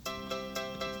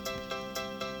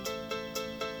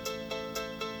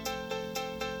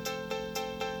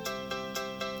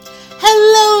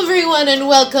everyone, and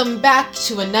welcome back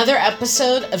to another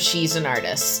episode of She's an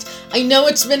Artist. I know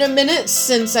it's been a minute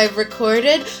since I've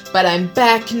recorded, but I'm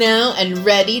back now and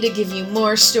ready to give you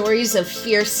more stories of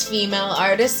fierce female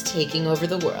artists taking over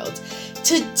the world.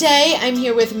 Today, I'm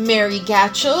here with Mary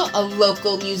Gatchell, a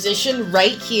local musician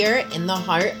right here in the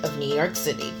heart of New York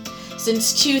City.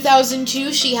 Since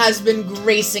 2002, she has been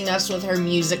gracing us with her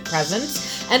music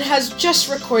presence and has just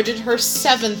recorded her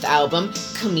 7th album,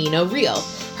 Camino Real.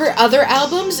 Her other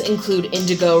albums include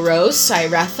Indigo Rose,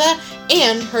 Cyretha,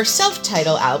 and her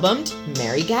self-titled album,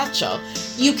 Mary Gatchell.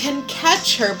 You can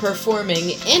catch her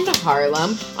performing in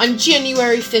Harlem on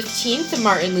January 15th,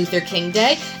 Martin Luther King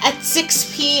Day, at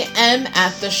 6 p.m.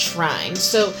 at the Shrine.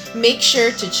 So make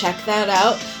sure to check that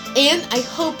out. And I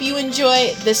hope you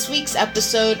enjoy this week's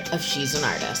episode of She's an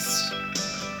Artist.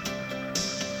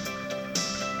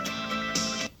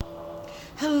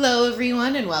 Hello,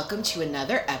 everyone, and welcome to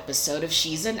another episode of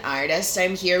She's an Artist.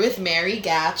 I'm here with Mary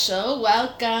Gatchell.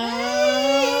 Welcome.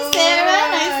 Hey,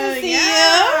 Sarah. Nice to see you.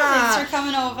 Thanks for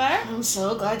coming over. I'm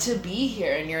so glad to be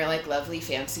here in your lovely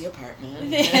fancy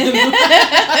apartment.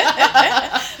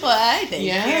 Why?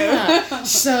 Thank you.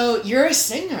 So you're a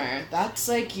singer. That's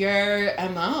your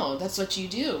MO. That's what you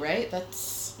do, right?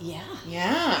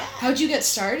 Yeah. How'd you get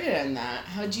started in that?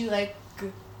 How'd you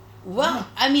Well,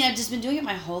 I've just been doing it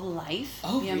my whole life.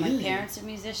 Oh, really? My parents are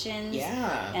musicians.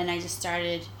 Yeah. And I just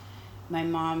started, my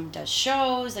mom does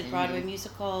shows, Broadway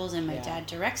musicals, and my dad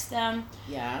directs them.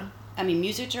 Yeah.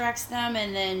 Music directs them,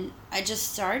 and then I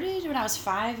just started when I was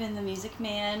 5 in The Music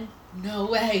Man. No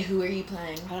way. Who are you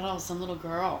playing? I don't know, some little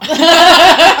girl.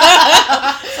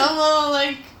 Some little,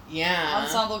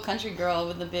 ensemble country girl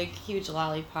with a big, huge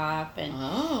lollipop, and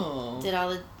did all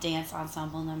the dance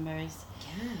ensemble numbers.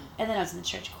 Yeah. And then I was in the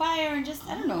church choir, and just,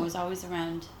 I don't know, it was always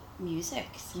around music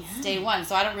since day one.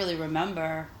 So I don't really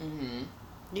remember, it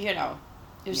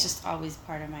was just always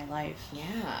part of my life.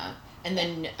 Yeah. And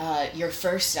then your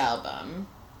first album,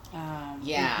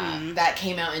 that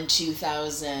came out in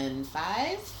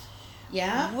 2005?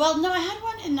 Yeah? Well, no, I had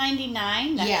one in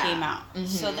 99 that came out. Mm-hmm.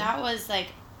 So that was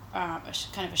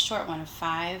kind of a short one of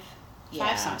 5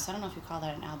 songs. So I don't know if you call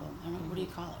that an album. I don't know, what do you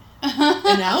call it?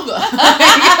 An album.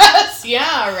 I guess.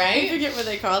 Yeah, right? I forget what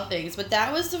they call things. But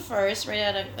that was the first, right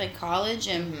out of college.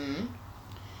 And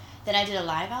then I did a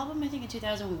live album, I think, in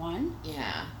 2001.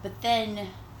 Yeah. But then,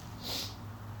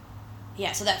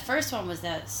 so that first one was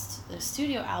the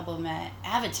studio album at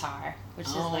Avatar, which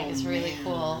is this really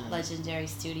cool, legendary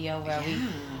studio where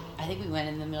I think we went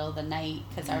in the middle of the night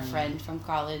because our friend from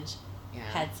college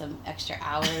had some extra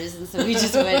hours. And so we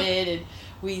just went in and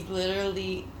we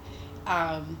literally...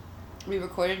 we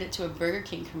recorded it to a Burger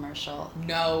King commercial.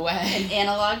 No way. An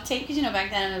analog tape, because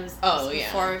back then it was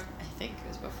before, I think it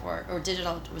was before, or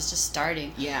digital was just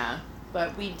starting. Yeah.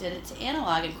 But we did it to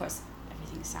analog, and of course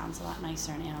everything sounds a lot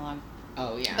nicer in analog.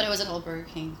 Oh, yeah. But it was an old Burger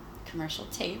King commercial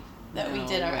tape that we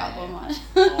did our album on.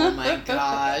 Oh my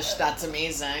gosh, that's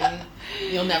amazing.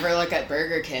 You'll never look at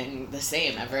Burger King the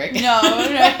same ever again. No,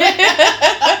 right?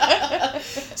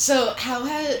 So how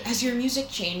has your music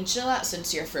changed a lot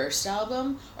since your first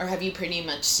album, or have you pretty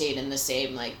much stayed in the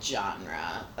same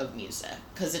genre of music?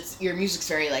 Because your music's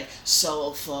very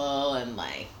soulful and Oh,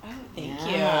 thank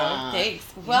you.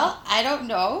 Thanks. Well, I don't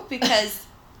know, because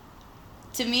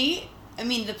to me,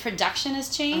 the production has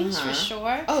changed for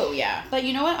sure. Oh, yeah. But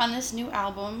you know what? On this new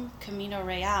album, Camino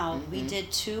Real, we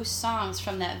did 2 songs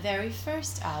from that very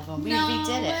first album. We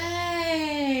redid it.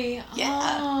 Way.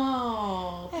 Yeah.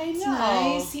 Oh, I that's know.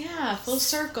 nice. Yeah, full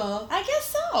circle. I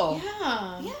guess so.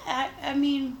 Yeah.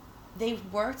 Yeah, they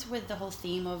worked with the whole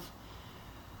theme of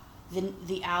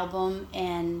the album,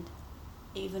 and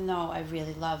even though I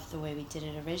really loved the way we did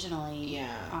it originally,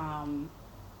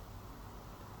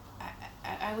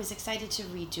 I was excited to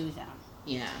redo them.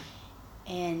 Yeah.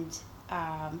 And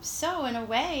so, in a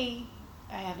way,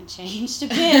 I haven't changed a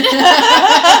bit.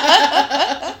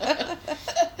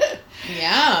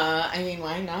 Yeah.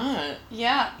 Why not?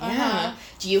 Yeah. Yeah.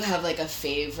 Do you have, a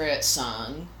favorite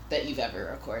song that you've ever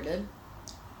recorded?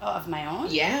 Oh, of my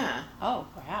own? Yeah. Oh,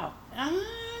 wow.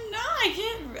 No, I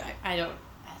can't. I don't.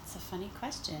 That's a funny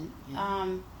question. Yeah.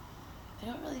 I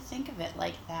don't really think of it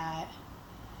like that.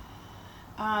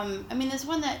 There's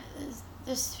one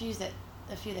there's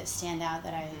a few that stand out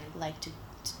that I like to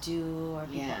do or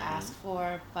people ask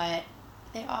for, but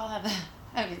they all have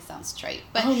it sounds trite,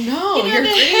 but oh no, you're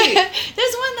great.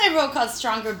 There's one I wrote called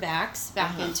Stronger Backs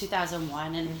back in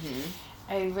 2001, and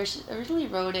I originally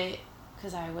wrote it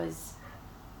because I was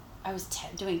I was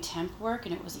doing temp work,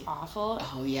 and it was awful.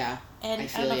 Oh, yeah. And I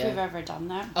don't know if you've ever done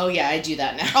that. Oh, yeah, I do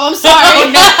that now. Oh, I'm sorry. Oh,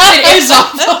 no, it is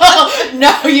awful.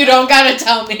 No, you don't gotta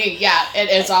tell me. Yeah, it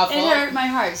is awful. It hurt my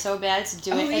heart so bad to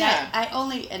do it. And yeah. I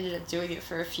only ended up doing it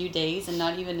for a few days and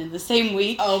not even in the same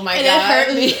week. Oh, my God. It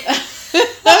hurt me.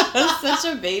 I was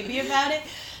such a baby about it.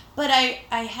 But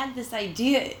I had this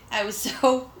idea. I was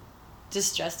so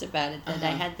distressed about it that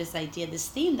I had this idea, this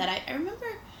theme that I remember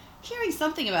hearing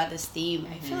something about this theme.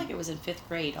 I feel like it was in 5th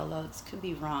grade, although it could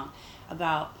be wrong,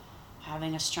 about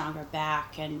having a stronger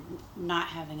back and not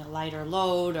having a lighter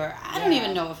load, or I don't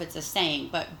even know if it's a saying,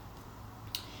 but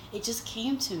it just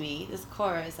came to me, this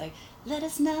chorus, like, let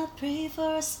us not pray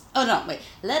for us. Oh, no, wait.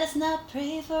 Let us not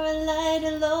pray for a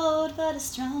lighter load, but a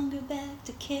stronger back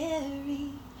to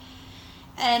carry.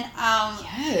 And,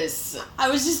 yes. I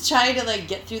was just trying to, like,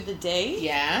 get through the day.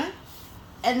 Yeah.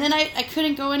 And then I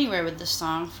couldn't go anywhere with the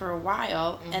song for a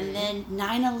while. And then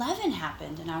 9/11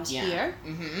 happened, and I was here.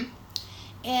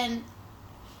 And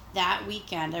that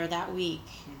weekend, or that week,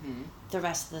 the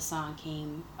rest of the song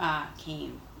came,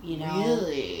 you know.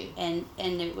 Really? And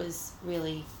it was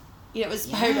really, you know, it was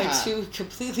inspired by 2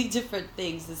 completely different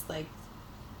things. It's like,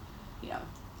 you know,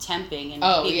 temping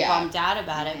and being bummed out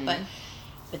about it.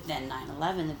 But then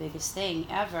 9/11, the biggest thing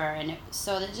ever. And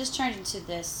so it just turned into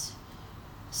this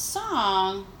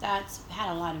song that's had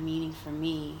a lot of meaning for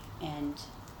me, and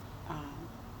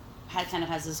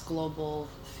has this global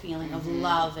feeling of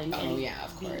love and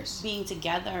of course, being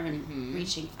together and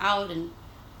reaching out and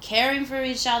caring for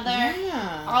each other.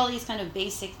 Yeah. All these kind of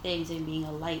basic things, and being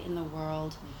a light in the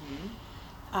world.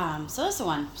 So that's the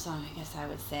one song I guess I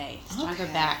would say. Stronger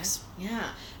Backs. Yeah.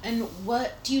 And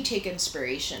what do you take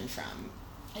inspiration from?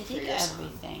 I think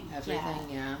everything. Everything,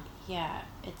 yeah. Yeah.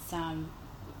 It's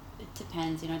it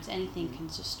depends, you know, anything can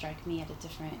just strike me at a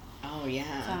different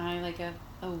time, like a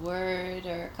word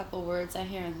or a couple words I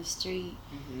hear on the street,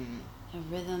 a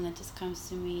rhythm that just comes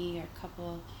to me, or a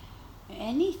couple,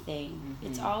 anything.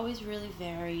 It's always really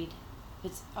varied.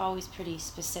 It's always pretty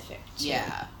specific too.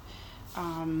 Yeah.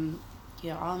 You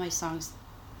know, all my songs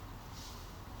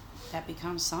that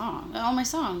become song, all my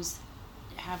songs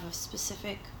have a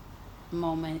specific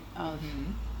moment of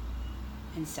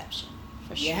inception,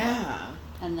 for sure. Yeah.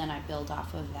 And then I build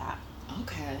off of that.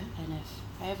 Okay. And if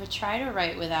I ever try to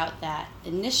write without that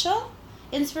initial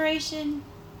inspiration,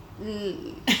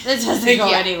 it doesn't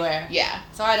go anywhere. Yeah.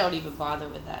 So I don't even bother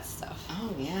with that stuff.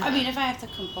 Oh, yeah. I mean, if I have to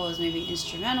compose maybe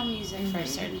instrumental music for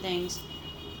certain things,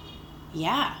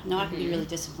 I can be really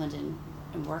disciplined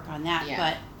and work on that. Yeah.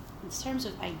 But in terms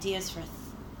of ideas for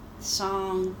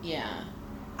song,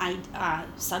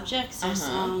 subjects or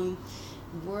song,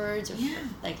 words, or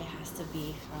like, it has to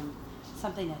be from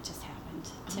something that just happened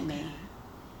to me.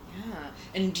 Yeah.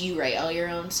 And do you write all your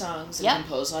own songs and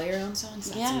compose all your own songs?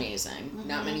 That's amazing.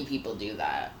 Not many people do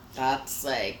that. That's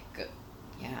like,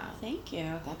 Thank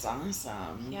you. That's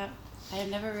awesome. Yep. I have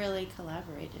never really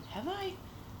collaborated. Have I?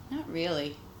 Not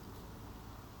really.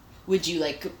 Would you,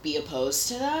 like, be opposed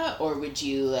to that? Or would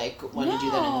you, like, want to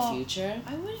do that in the future?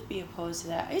 I wouldn't be opposed to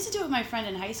that. I used to do it with my friend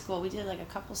in high school. We did, like, a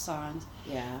couple songs.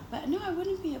 Yeah. But, no, I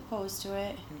wouldn't be opposed to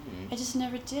it. I just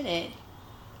never did it.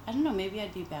 I don't know. Maybe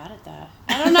I'd be bad at that.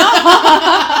 I don't know.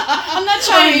 I'm not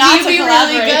trying not to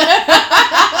collaborate. Really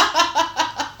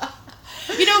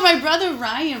good. You know, my brother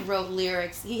Ryan wrote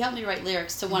lyrics. He helped me write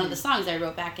lyrics to one of the songs I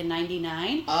wrote back in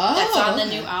 '99. Oh, that's on the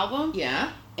new album.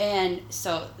 Yeah. And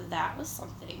so that was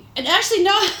something. And actually,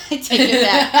 no, I take it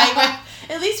back.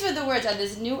 At least for the words on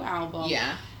this new album.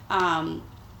 Yeah.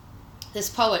 This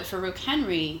poet, Farouk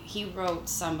Henry, he wrote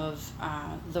some of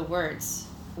the words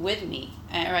with me.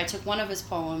 Or I took one of his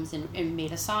poems and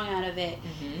made a song out of it,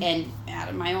 and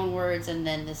added my own words, and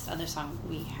then this other song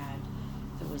we had,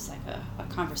 it was like a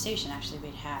conversation actually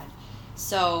we'd had.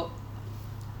 So,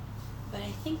 but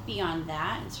I think beyond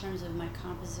that, in terms of my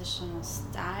compositional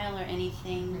style or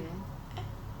anything,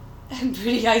 I'm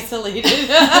pretty isolated.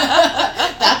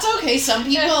 That's okay. Some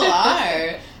people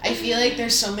are. I feel like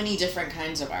there's so many different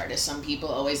kinds of artists. Some people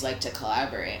always like to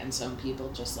collaborate, and some people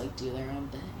just like do their own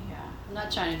thing. Yeah, I'm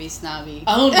not trying to be snobby.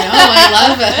 Oh no, I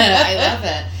love it. I love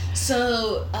it.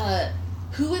 So,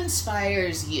 who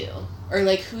inspires you, or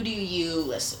like who do you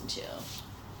listen to?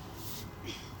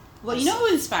 Well, you know who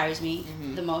inspires me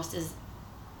the most is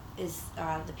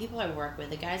the people I work with,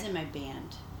 the guys in my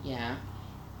band. Yeah.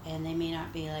 And they may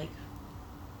not be like,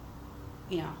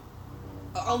 you know,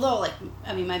 although, like,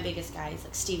 I mean, my biggest guy is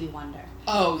like Stevie Wonder.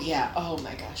 Oh yeah. Oh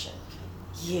my gosh, I love him.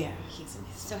 Yeah. He's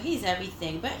amazing. So he's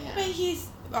everything, but he's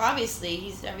obviously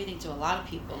he's everything to a lot of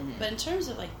people. But in terms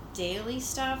of like daily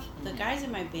stuff, the guys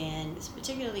in my band,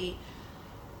 particularly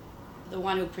the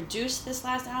one who produced this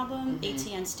last album,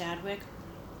 ATN Stadwick,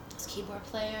 his keyboard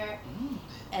player,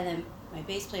 and then my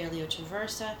bass player Leo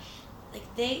Traversa.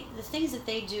 Like the things that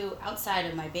they do outside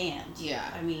of my band. Yeah.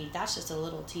 I mean, that's just a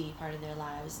little teeny part of their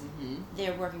lives.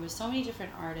 They're working with so many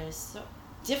different artists,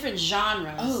 different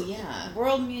genres. Oh yeah.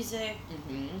 World music,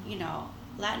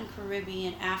 Latin,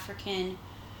 Caribbean, African,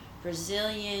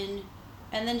 Brazilian,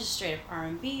 and then just straight up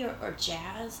R&B or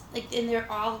jazz. Like, and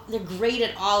they're great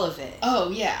at all of it. Oh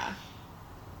yeah.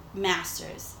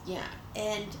 Masters. Yeah.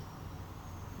 And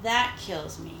that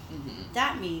kills me.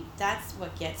 That's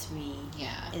what gets me.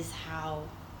 Yeah. Is how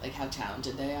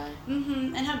talented they are.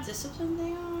 And how disciplined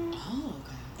they are. Oh,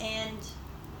 okay. And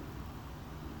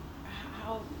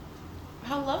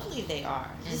how lovely they are.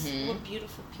 Just what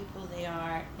beautiful people they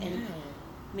are, and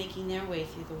making their way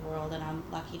through the world. And I'm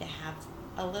lucky to have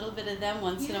a little bit of them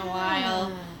once in a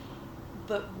while.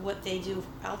 But what they do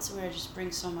elsewhere just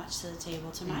brings so much to the table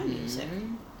to my music.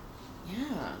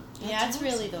 Yeah, it's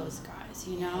really those guys,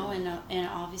 and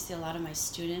obviously a lot of my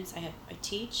students I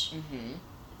teach,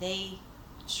 they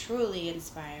truly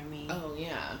inspire me. Oh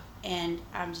yeah. And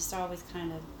I'm just always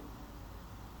kind of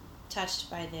touched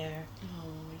by their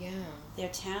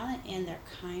talent and their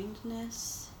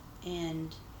kindness.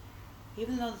 And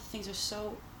even though things are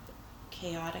so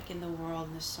chaotic in the world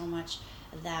and there's so much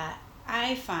that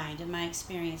I find in my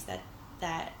experience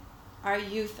that our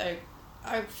youth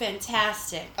are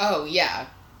fantastic. Oh yeah.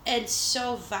 And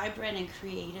so vibrant and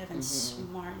creative and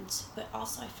smart, but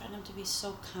also I find them to be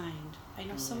so kind. I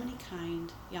know so many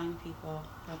kind young people.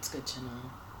 That's good to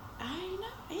know. I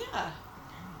know, yeah.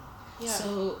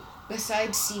 So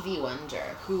besides Stevie Wonder,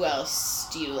 who else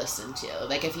do you listen to?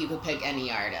 Like, if you could pick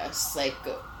any artist, like,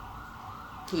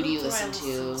 who do you listen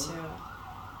to?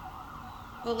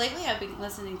 Well, lately I've been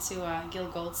listening to Gil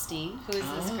Goldstein, who is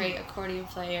this great accordion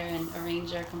player and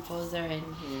arranger, composer, and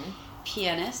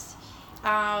pianist.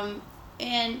 And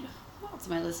what else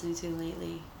am I listening to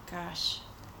lately? Gosh.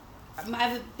 I'm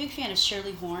a big fan of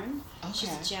Shirley Horn. Okay. She's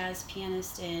a jazz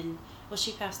pianist and,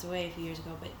 she passed away a few years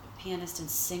ago, but pianist and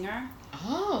singer.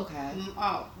 Oh, okay.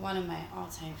 One of my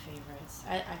all-time favorites.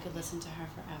 I could listen to her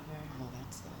forever. Oh,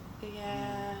 that's good.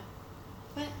 Yeah.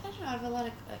 But I don't know, I have a lot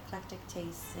of eclectic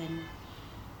tastes, and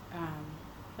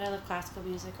but I love classical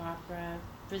music, opera,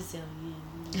 Brazilian.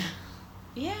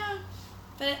 Yeah.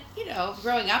 But,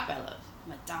 growing up I love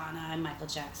Madonna and Michael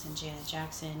Jackson, Janet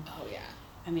Jackson. Oh, yeah.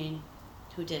 I mean,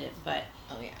 who didn't? But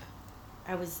oh, yeah.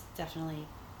 I was definitely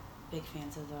big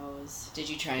fans of those. Did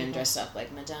you try and dress up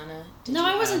like Madonna?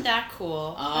 I wasn't that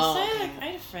cool. Oh, I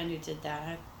had a friend who did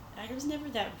that. I was never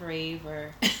that brave,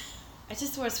 or I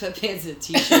just wore sweatpants and a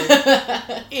t-shirt,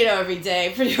 every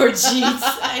day, pretty or jeans.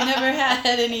 I never had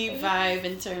any vibe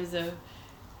in terms of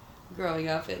growing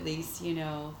up, at least,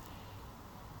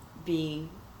 being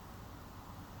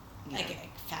like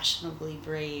fashionably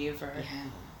brave or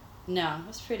no, I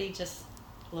was pretty just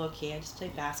low key. I just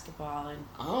played basketball and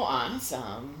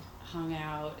awesome. Hung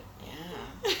out.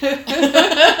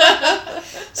 Yeah.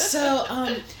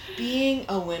 So, being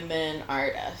a women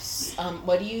artist,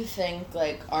 what do you think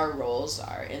like our roles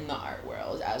are in the art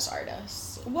world as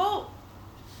artists? Well,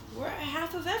 we're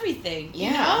half of everything.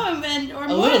 Yeah. Or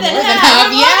more than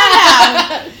half.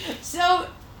 Yeah. So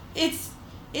it's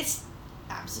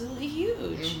absolutely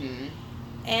huge.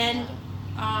 And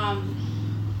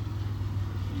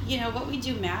what we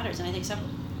do matters, and I think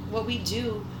what we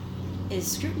do is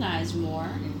scrutinized more,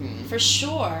 for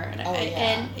sure.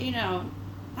 And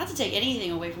not to take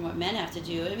anything away from what men have to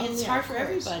do. I mean, it's hard for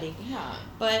everybody. Yeah.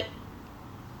 But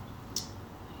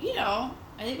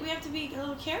I think we have to be a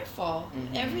little careful.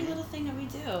 Every little thing that we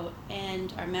do,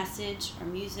 and our message, our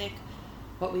music,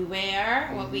 what we wear,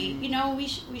 what we we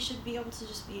should be able to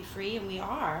just be free, and we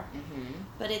are.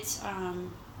 But it's I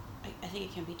think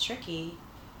it can be tricky,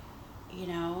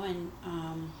 and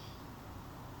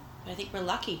but I think we're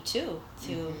lucky too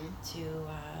to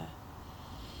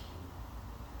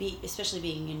be, especially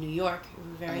being in New York,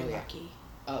 we're very lucky.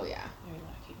 Oh yeah. Very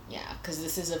lucky. Yeah, because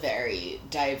this is a very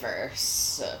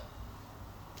diverse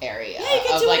area of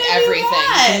everything. You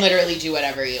can literally do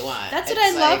whatever you want. That's what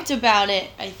I loved about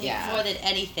it, I think, more than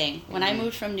anything. When I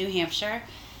moved from New Hampshire,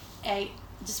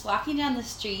 just walking down the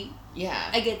street,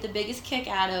 I get the biggest kick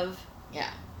out of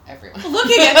everyone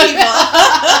looking at people.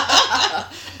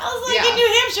 I was like, in New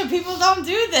Hampshire, people don't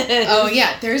do this. Oh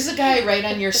yeah, there's a guy right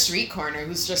on your street corner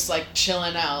who's just like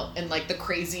chilling out in like the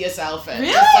craziest outfit,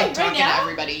 really? Just like talking to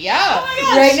everybody. Yeah,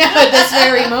 oh right now at this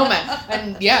very moment,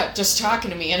 and just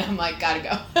talking to me, and I'm like, gotta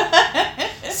go.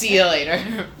 See you later.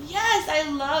 Yes, I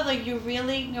love you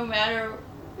really, no matter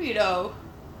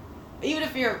even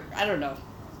if you're, I don't know,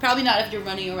 Probably not if you're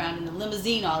running around in a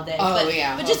limousine all day. Oh, but,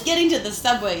 yeah. But just getting to the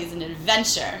subway is an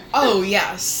adventure. Oh,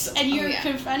 yes. And you're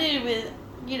confronted with,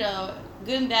 you know,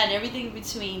 good and bad, everything in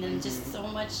between, and just so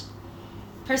much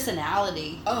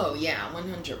personality. Oh, yeah,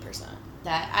 100%.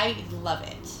 That I love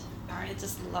it. I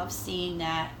just love seeing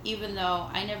that, even though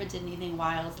I never did anything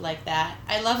wild like that.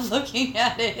 I love looking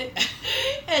at it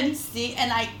and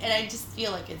I just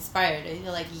feel like inspired. I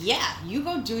feel like, yeah, you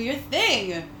go do your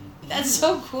thing. That's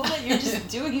so cool that you're just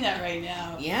doing that right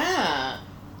now. Yeah.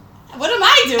 What am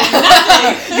I doing?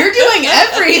 Nothing. You're doing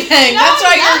everything. No, that's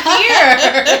why you're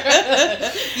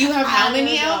here. You have how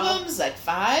many albums? Like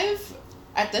 5?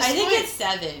 At this point? I think it's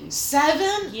 7.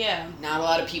 7? Yeah. Not a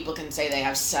lot of people can say they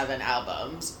have 7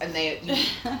 albums, and you've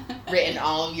written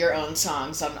all of your own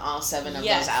songs on all 7 of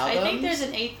those albums. I think there's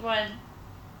an 8th one.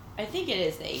 I think it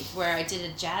is the 8th, where I did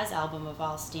a jazz album of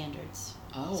all standards.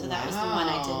 Oh, so that was the one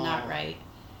I did not write.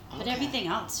 But everything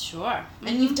else, sure.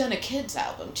 And you've done a kids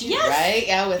album too, yes. right?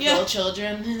 Yeah, with little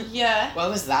children. Yeah. What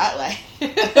was that like?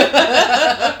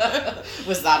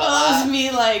 Was that a lot? It was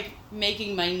me like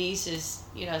making my nieces,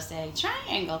 you know, say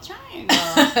triangle, triangle,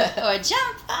 or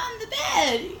jump on the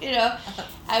bed. You know,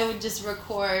 I would just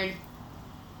record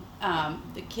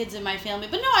the kids in my family,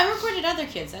 but no, I recorded other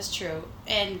kids. That's true,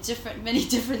 and many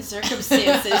different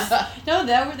circumstances. No,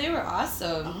 they were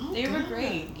awesome. Oh, they were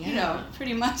great. Yeah. You know,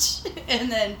 pretty much. And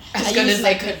then as good as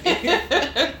they could be.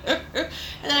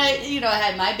 And then I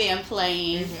had my band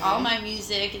playing all my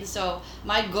music, and so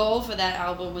my goal for that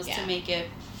album was to make it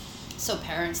so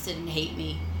parents didn't hate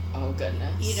me. Oh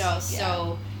goodness. You know,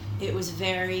 so it was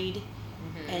varied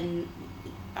and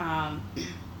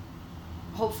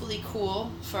hopefully cool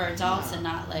for adults and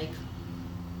not like,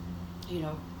 you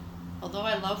know, although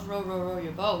I love Row, Row, Row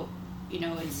Your Boat, you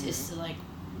know, it's just like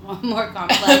more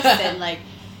complex than like,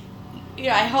 you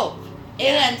know, I hope.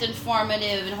 And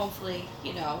informative and hopefully,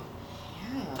 you know,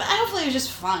 but hopefully it was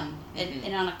just fun.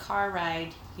 And on a car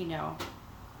ride, you know,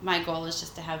 my goal is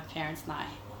just to have parents not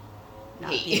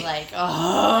be like,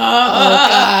 oh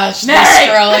gosh, this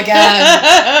girl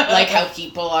again. Like how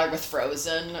people are with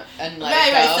Frozen and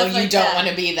like, you don't want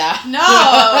to be that.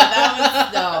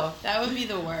 No, that would be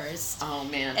the worst. Oh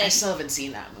man, I still haven't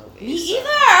seen that movie. Me either.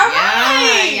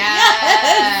 Right.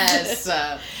 Yes.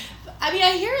 I mean,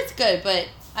 I hear it's good, but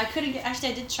I couldn't get.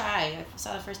 Actually, I did try. I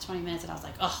saw the first 20 minutes and I was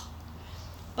like, oh.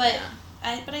 But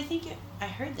I think I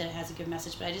heard that it has a good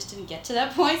message, but I just didn't get to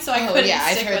that point, so I couldn't stick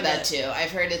I've heard with that it. too.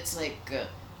 I've heard it's like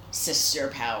sister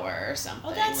power or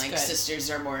something. Oh, that's like good. Sisters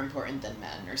are more important than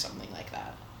men or something like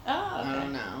that. Oh, okay. I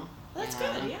don't know. That's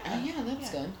good, yeah. Yeah,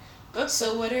 that's good.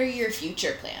 So what are your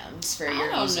future plans for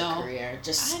your music career?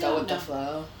 Just go with the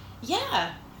flow?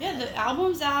 Yeah. Yeah, the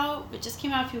album's out. It just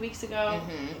came out a few weeks ago.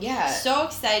 Yeah. So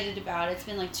excited about it. It's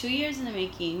been like 2 years in the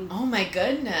making. Oh my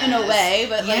goodness. In a way,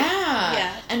 but like...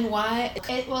 Yeah. And why?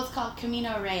 It's called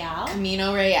Camino Real.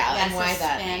 Camino Real. Yes, and why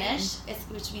that Spanish.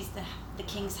 Which means the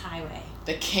King's Highway.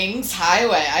 The King's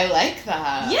Highway. I like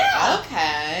that. Yeah.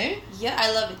 Okay. Yeah,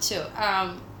 I love it too.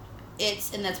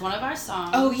 And that's one of our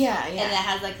songs. Oh, yeah. And it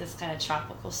has like this kind of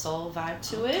tropical soul vibe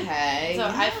to it. Okay. So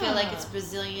I feel like it's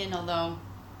Brazilian, although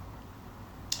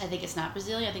I think it's not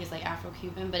Brazilian. I think it's like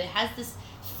Afro-Cuban, but it has this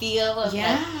feel of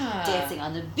like dancing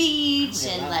on the beach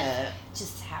and like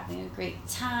just having a great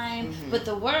time. But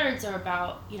the words are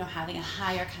about, you know, having a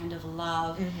higher kind of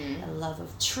love, a love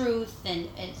of truth and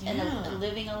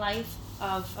living a life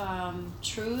of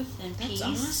truth and peace.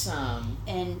 That's awesome.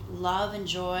 And love and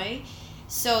joy.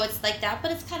 So it's like that, but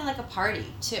it's kind of like a party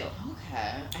too.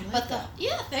 Okay. I like that.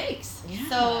 Thanks. Yeah.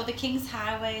 So the King's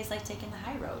Highway is like taking the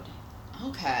high road.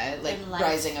 Okay, like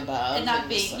rising above. And not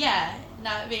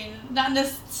in a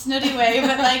snooty way,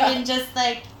 but like in just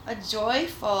like a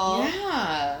joyful,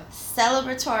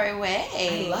 celebratory way.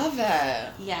 I love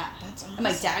it. Yeah. That's awesome. And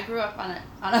my dad grew up on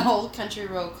an old country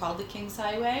road called the King's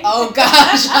Highway. Oh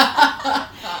gosh.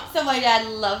 So my dad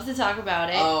loves to talk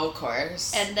about it. Oh, of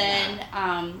course. And then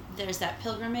there's that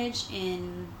pilgrimage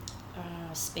in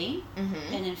Spain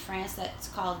and in France that's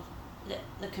called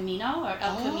the Camino or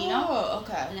El Camino. Oh,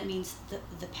 okay. And it means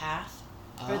the path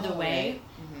or the way.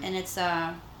 Right. And it's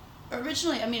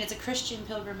originally, I mean, it's a Christian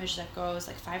pilgrimage that goes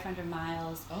like 500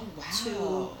 miles to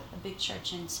a big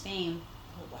church in Spain.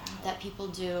 Oh, wow. That people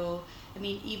do. I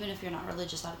mean, even if you're not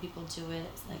religious, a lot of people do it.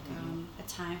 It's like a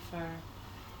time for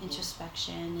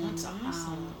introspection. That's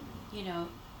awesome. You know,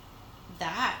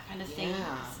 that kind of thing.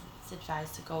 It's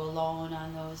advised to go alone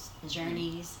on those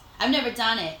journeys. I've never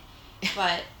done it.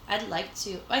 But I'd like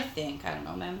to. I don't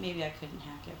know. Maybe I couldn't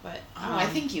hack it, but I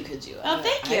think you could do it. Oh,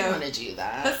 thank you. I want to do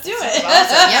that. Let's do it.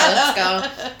 Awesome. Yeah, let's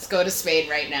go. Let's go to Spain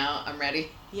right now. I'm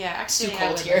ready. Yeah, actually, it's too cold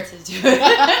I would here. like to do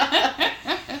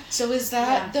it. So is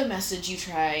that the message you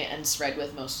try and spread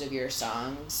with most of your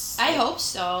songs? I hope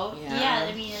so. Yeah.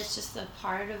 I mean, it's just a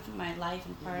part of my life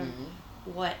and part of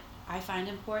what I find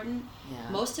important. Yeah.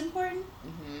 Most important,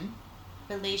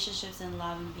 relationships and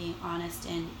love and being honest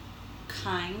and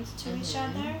kind to each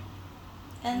other.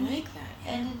 And, I like that.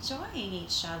 Yeah. And enjoying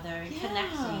each other and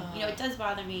connecting. You know, it does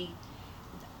bother me,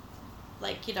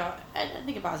 like, you know, I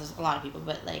think it bothers a lot of people,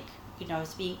 but, like, you know,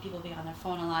 people being on their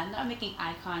phone a lot, not making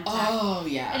eye contact. Oh,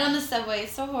 yeah. And on the subway,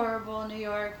 it's so horrible in New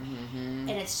York. And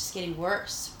it's just getting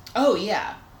worse. Oh,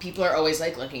 yeah. People are always,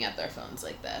 like, looking at their phones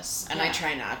like this. And I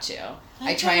try not to.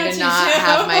 I try to not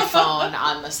have my phone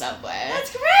on the subway.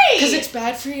 That's great! Because it's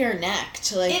bad for your neck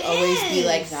to, like, always be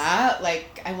like that.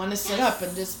 Like, I want to sit up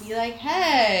and just be like,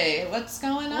 hey, what's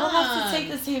going on? We'll have to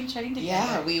take the same train together.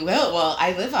 Yeah, we will. Well,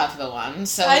 I live off the one,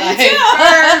 so,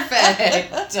 I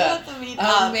perfect.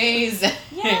 Amazing.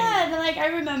 Yeah, and, like, I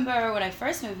remember when I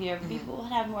first moved here, people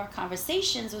would have more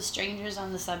conversations with strangers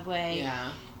on the subway. Yeah.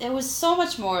 There was so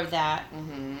much more of that.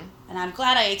 And I'm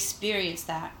glad I experienced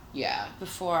that. Yeah.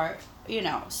 Before, you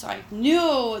know, so I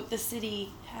knew the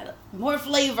city had more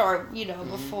flavor, you know,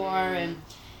 before, and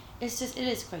it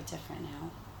is quite different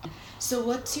now. So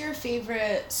what's your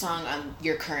favorite song on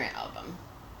your current album?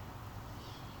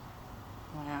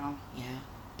 Wow. Yeah.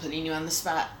 Putting you on the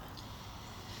spot.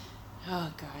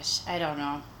 Oh, gosh. I don't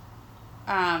know.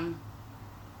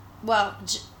 Well,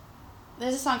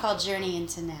 there's a song called Journey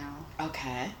Into Now.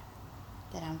 Okay.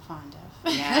 That I'm fond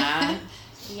of. Yeah?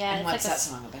 Yeah. And what's that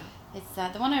song about? It's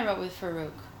the one I wrote with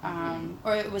Farouk.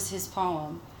 Or it was his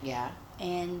poem. Yeah.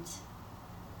 And,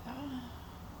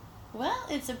 well,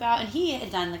 it's about, and he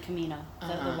had done the Camino,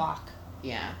 the walk.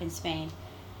 Yeah. In Spain.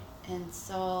 And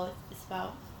so it's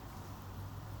about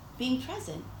being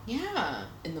present. Yeah.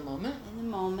 In the moment. In the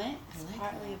moment. It's like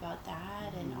partly about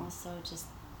that, and also just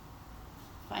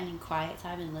finding quiet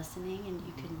time and listening, and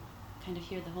you can kind of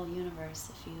hear the whole universe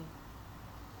if you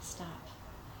stop.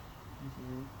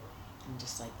 And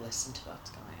just, like, listen to what's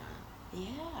going on.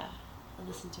 Yeah.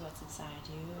 Listen to what's inside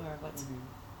you, or what's...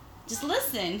 Just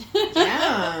listen.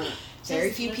 Yeah. Very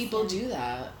Just few listen. people do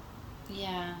that.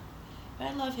 Yeah. But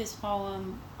I love his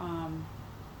poem.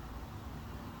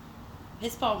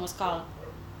 His poem was called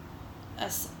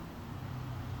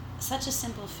Such a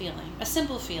Simple Feeling. A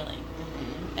Simple Feeling.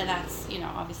 And that's, you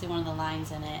know, obviously one of the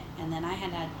lines in it. And then I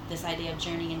had this idea of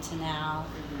Journey Into Now.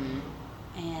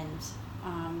 And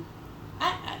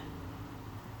I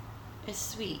it's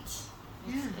sweet.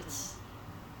 It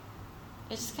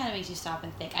just kind of makes you stop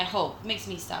and think. I hope. It makes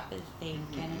me stop and think.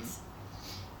 And it's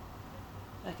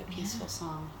like a peaceful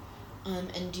song.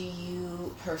 And do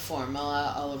you perform a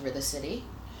lot all over the city?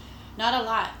 Not a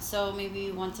lot. So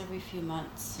maybe once every few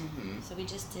months. So we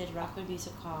just did Rockwood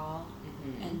Music Hall.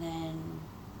 And then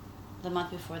the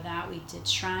month before that, we did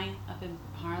Shrine up in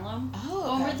Harlem.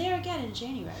 Oh, okay. We're there again in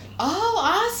January. Oh,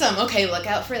 awesome. Okay, look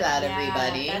out for that,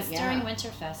 everybody. That's during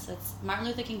Winterfest. That's Martin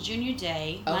Luther King Jr.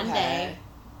 Day, Monday,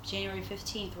 January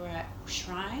 15th. We're at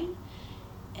Shrine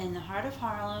in the heart of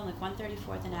Harlem, like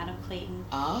 134th and Adam Clayton.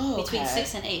 Oh, okay. Between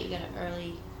 6 and 8, we got an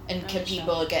early. And can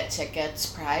people get tickets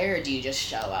prior, or do you just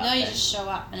show up? No, you just show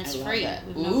up, and it's free.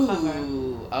 With no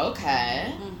cover.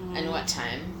 Okay. And what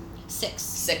time? 6.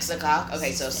 6 o'clock?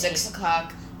 Okay, so 6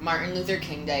 o'clock, Martin Luther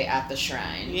King Day at the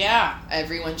Shrine. Yeah.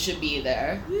 Everyone should be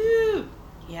there. Woo!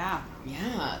 Yeah.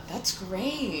 Yeah, that's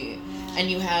great. Yeah.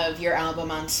 And you have your album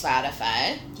on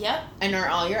Spotify. Yep. And are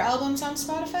all your albums on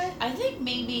Spotify? I think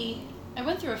maybe... I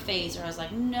went through a phase where I was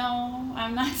like, no,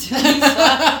 I'm not doing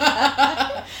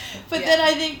Spotify. But then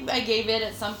I think I gave it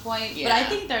at some point. Yeah. But I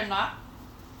think they're not...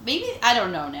 Maybe, I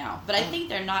don't know now, but I think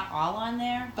they're not all on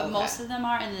there, but most of them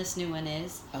are, and this new one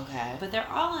is. Okay. But they're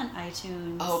all on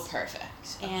iTunes. Oh,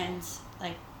 perfect. And,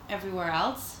 like, everywhere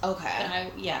else. Okay. But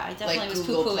I definitely like was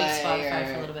poo-pooing Spotify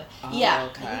for a little bit. Yeah.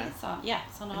 Okay. I think it's on,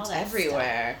 it's on all that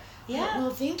everywhere. Stuff. Yeah. Well,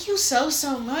 thank you so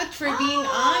much for being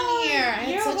on here. I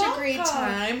had such a great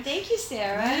time. Thank you,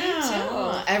 Sarah. Wow.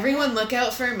 You too. Everyone look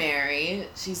out for Mary.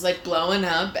 She's like blowing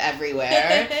up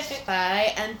everywhere.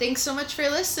 Bye. And thanks so much for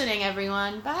listening,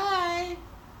 everyone. Bye.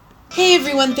 Hey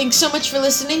everyone, thanks so much for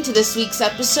listening to this week's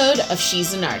episode of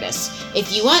She's an Artist.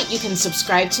 If you want, you can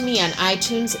subscribe to me on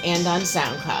iTunes and on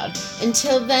SoundCloud.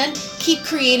 Until then, keep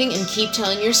creating and keep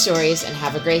telling your stories, and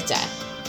have a great day.